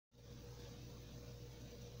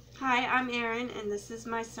Hi, I'm Erin, and this is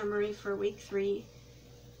my summary for week 3,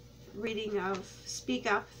 reading of Speak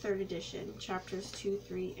Up, 3rd edition, chapters 2,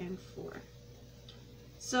 3, and 4.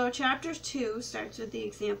 So chapter 2 starts with the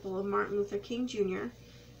example of Martin Luther King Jr.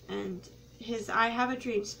 and his I Have a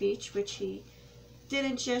Dream speech, which he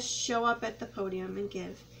didn't just show up at the podium and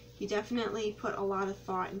give. He definitely put a lot of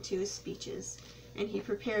thought into his speeches, and he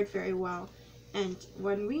prepared very well. And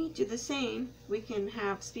when we do the same, we can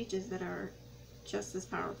have speeches that are just as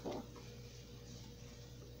powerful.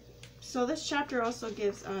 So this chapter also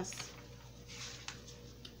gives us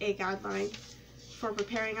a guideline for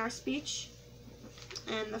preparing our speech.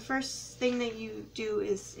 And the first thing that you do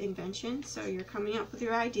is invention. So you're coming up with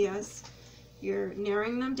your ideas, you're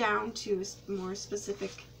narrowing them down to a more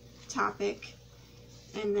specific topic,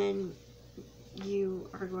 and then you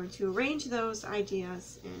are going to arrange those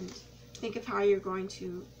ideas and think of how you're going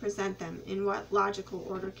to present them. In what logical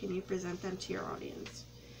order can you present them to your audience?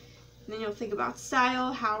 And then you'll think about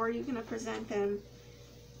style. How are you going to present them?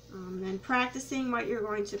 Then practicing what you're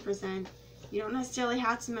going to present. You don't necessarily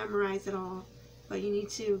have to memorize it all, but you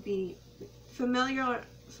need to be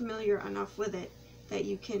familiar enough with it that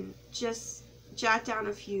you can just jot down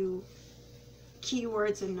a few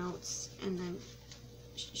keywords and notes and then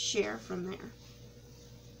share from there.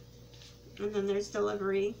 And then there's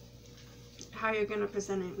delivery, how you're going to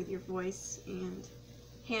present it with your voice and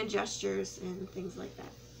hand gestures and things like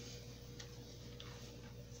that.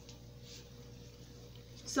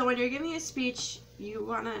 So when you're giving a speech, you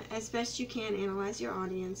want to, as best you can, analyze your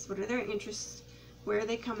audience. What are their interests? Where are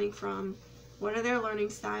they coming from? What are their learning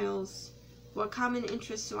styles? What common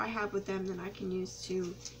interests do I have with them that I can use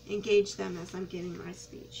to engage them as I'm giving my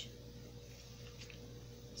speech?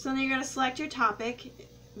 So then you're going to select your topic,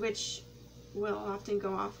 which will often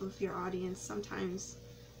go off of your audience. Sometimes,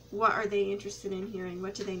 what are they interested in hearing?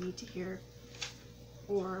 What do they need to hear?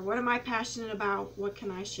 Or what am I passionate about? What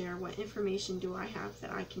can I share? What information do I have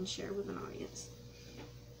that I can share with an audience?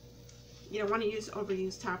 You don't want to use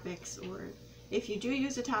overused topics, or if you do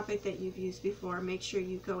use a topic that you've used before, make sure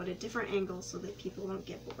you go at a different angle so that people don't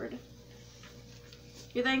get bored.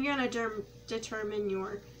 You're then going to determine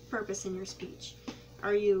your purpose in your speech.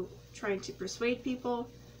 Are you trying to persuade people?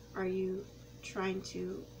 Are you trying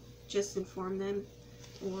to just inform them?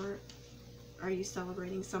 Or are you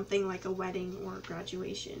celebrating something like a wedding or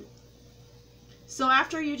graduation? So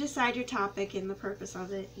after you decide your topic and the purpose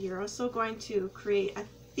of it, you're also going to create a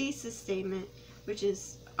thesis statement, which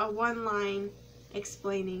is a one-line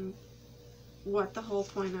explaining what the whole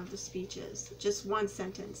point of the speech is. Just one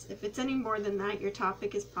sentence. If it's any more than that, your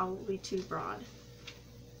topic is probably too broad.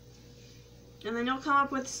 And then you'll come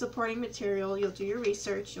up with supporting material. You'll do your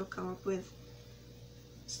research. You'll come up with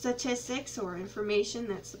statistics or information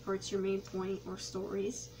that supports your main point, or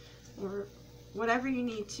stories, or whatever you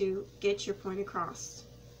need to get your point across.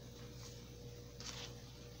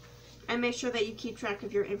 And make sure that you keep track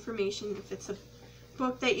of your information. If it's a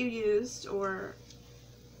book that you used or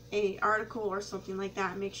an article or something like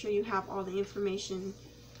that, make sure you have all the information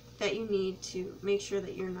that you need to make sure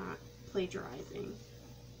that you're not plagiarizing.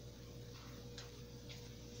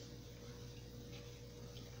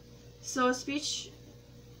 So a speech,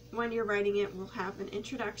 when you're writing it, will have an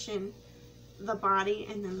introduction, the body,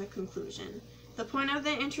 and then the conclusion. The point of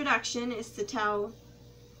the introduction is to tell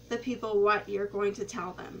the people what you're going to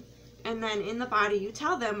tell them. And then in the body, you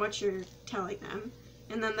tell them what you're telling them.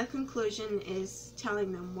 And then the conclusion is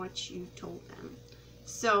telling them what you told them.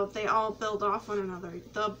 So they all build off one another.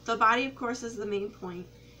 The body, of course, is the main point.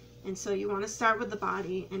 And so you want to start with the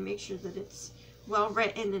body and make sure that it's well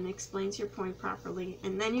written and explains your point properly.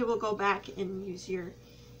 And then you will go back and use your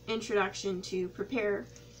introduction to prepare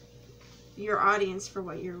your audience for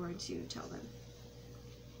what you're going to tell them.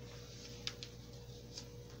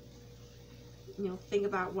 You'll think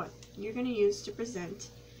about what you're going to use to present,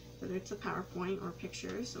 whether it's a PowerPoint or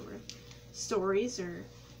pictures or stories or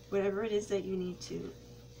whatever it is that you need to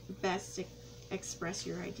best express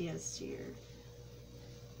your ideas to your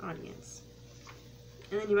audience.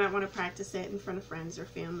 And then you might want to practice it in front of friends or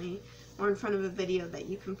family, or in front of a video that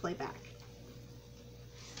you can play back.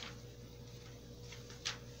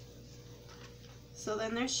 So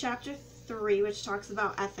then there's chapter 3, which talks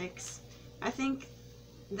about ethics. I think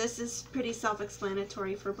this is pretty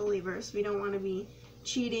self-explanatory for believers. We don't want to be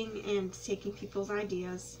cheating and taking people's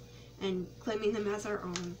ideas and claiming them as our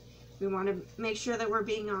own. We want to make sure that we're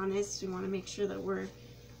being honest. We want to make sure that we're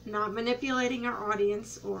not manipulating our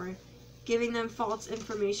audience or giving them false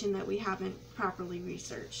information that we haven't properly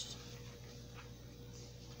researched.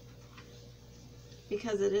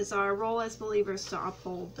 Because it is our role as believers to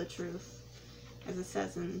uphold the truth, as it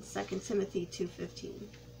says in 2 Timothy 2:15.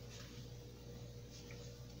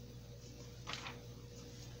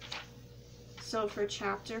 So for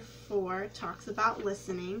chapter 4, it talks about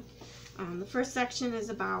listening. The first section is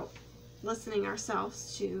about listening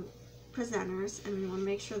ourselves to presenters, and we want to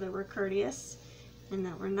make sure that we're courteous and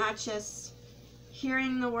that we're not just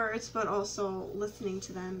hearing the words but also listening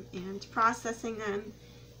to them and processing them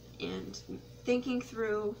and thinking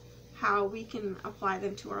through how we can apply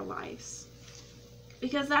them to our lives,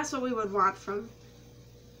 because that's what we would want from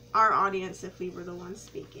our audience if we were the ones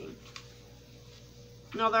speaking.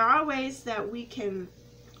 Now, there are ways that we can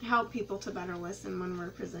help people to better listen when we're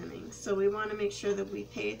presenting, so we want to make sure that we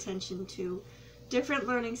pay attention to different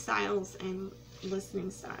learning styles and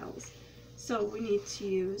listening styles. So we need to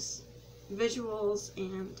use visuals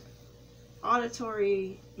and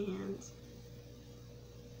auditory and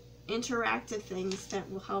interactive things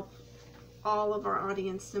that will help all of our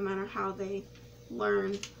audience, no matter how they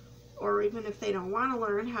learn, or even if they don't want to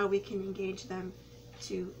learn, how we can engage them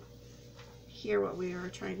to hear what we are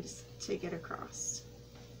trying to get across.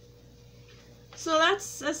 So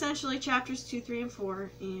that's essentially chapters 2, 3, and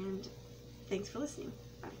 4, and thanks for listening.